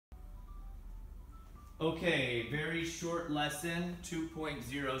Okay, very short lesson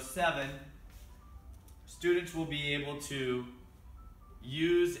 2.07. Students will be able to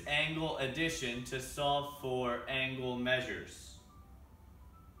use angle addition to solve for angle measures.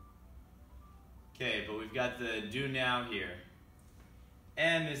 Okay, but we've got the do now here.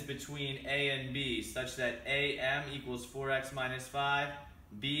 M is between A and B such that AM equals 4x minus 5,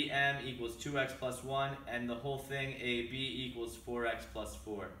 BM equals 2x plus 1, and the whole thing AB equals 4x plus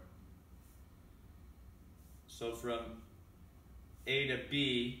 4. So from A to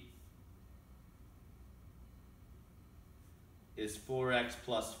B is 4x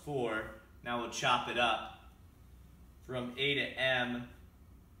plus 4. Now we'll chop it up. From A to M,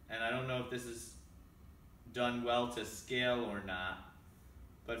 and I don't know if this is done well to scale or not,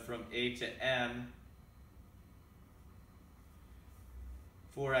 but from A to M,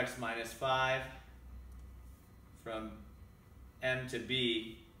 4x minus 5. From M to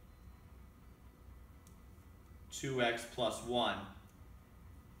B, 2x plus 1.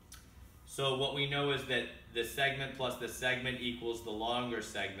 So what we know is that the segment plus the segment equals the longer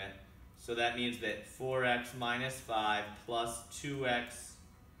segment. So that means that 4x minus 5 plus 2x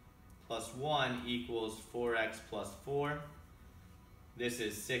plus 1 equals 4x plus 4. This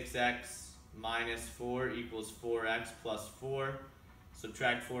is 6x minus 4 equals 4x plus 4.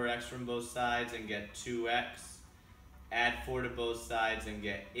 Subtract 4x from both sides and get 2x. Add 4 to both sides and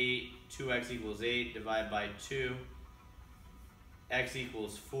get 8. 2x equals 8. Divide by 2. X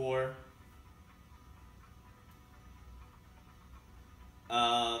equals 4.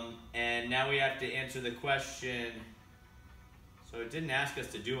 And now we have to answer the question. So it didn't ask us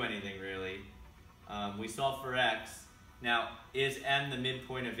to do anything really. We solved for x. Now, is M the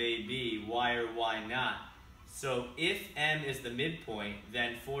midpoint of AB? Why or why not? So if M is the midpoint,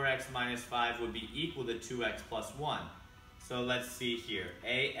 then 4x minus 5 would be equal to 2x plus 1. So let's see here.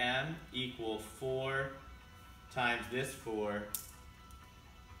 AM equal 4 times this 4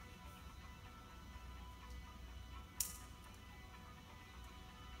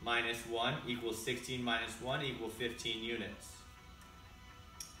 minus 1 equals 16 minus 1 equals 15 units.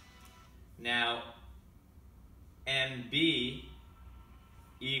 Now, MB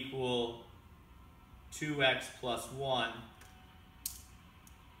equal 2x plus 1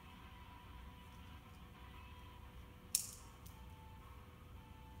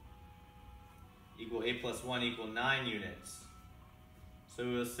 equal 8 plus 1 equal 9 units. So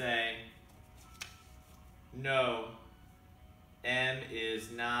we'll say, no, M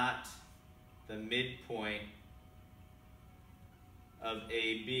is not the midpoint of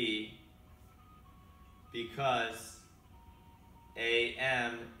AB because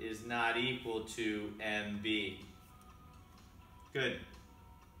AM is not equal to MB. Good.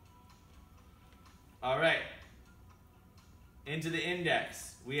 All right. Into the index.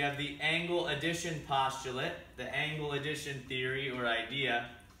 We have the angle addition postulate, the angle addition theory or idea.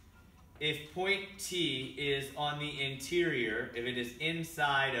 If point T is on the interior, if it is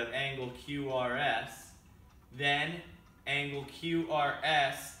inside of angle QRS, then angle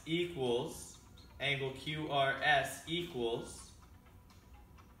QRS equals angle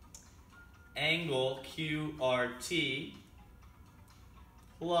QRT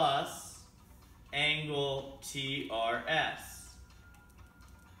plus angle TRS.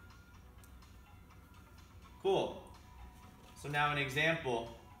 Cool. So now an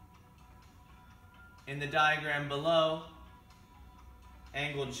example. In the diagram below,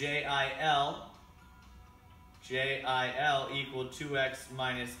 angle JIL equal 2x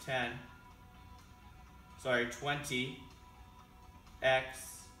minus 10. Sorry, 20x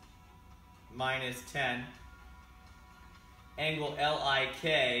minus 10. Angle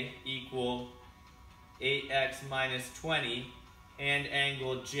LIK equal 8x minus 20. And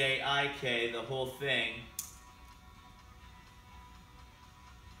angle JIK, the whole thing,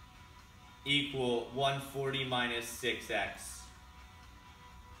 equal 140 minus 6x.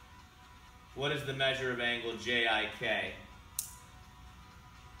 What is the measure of angle JIK?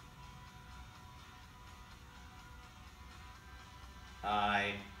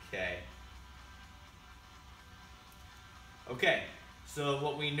 IK. Okay, so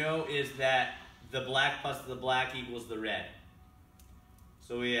what we know is that the black plus the black equals the red.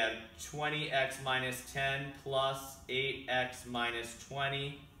 So we have 20x minus 10 plus 8x minus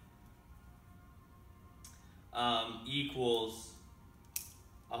 20 equals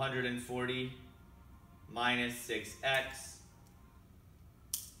 140 minus 6x.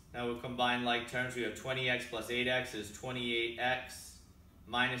 Now we'll combine like terms. We have 20x plus 8x is 28x.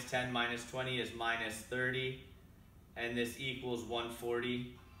 Minus 10 minus 20 is minus 30. And this equals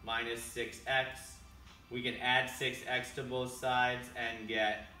 140 minus 6x. We can add 6x to both sides and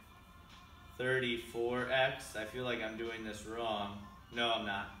get 34x. I feel like I'm doing this wrong. No, I'm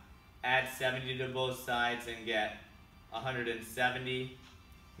not. Add 70 to both sides and get 170.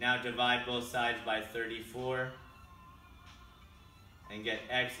 Now divide both sides by 34 and get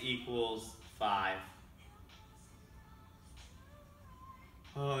x equals 5.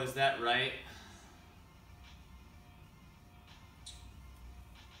 Oh, is that right?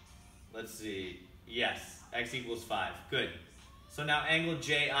 Let's see. Yes, x equals 5. Good. So now angle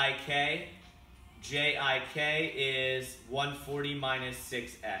JIK. JIK is 140 minus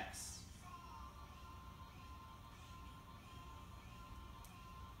 6x.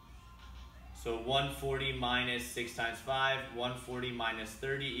 So 140 minus 6 times 5, 140 minus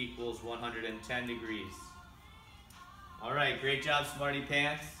 30 equals 110 degrees. All right, great job, Smarty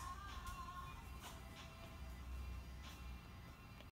Pants.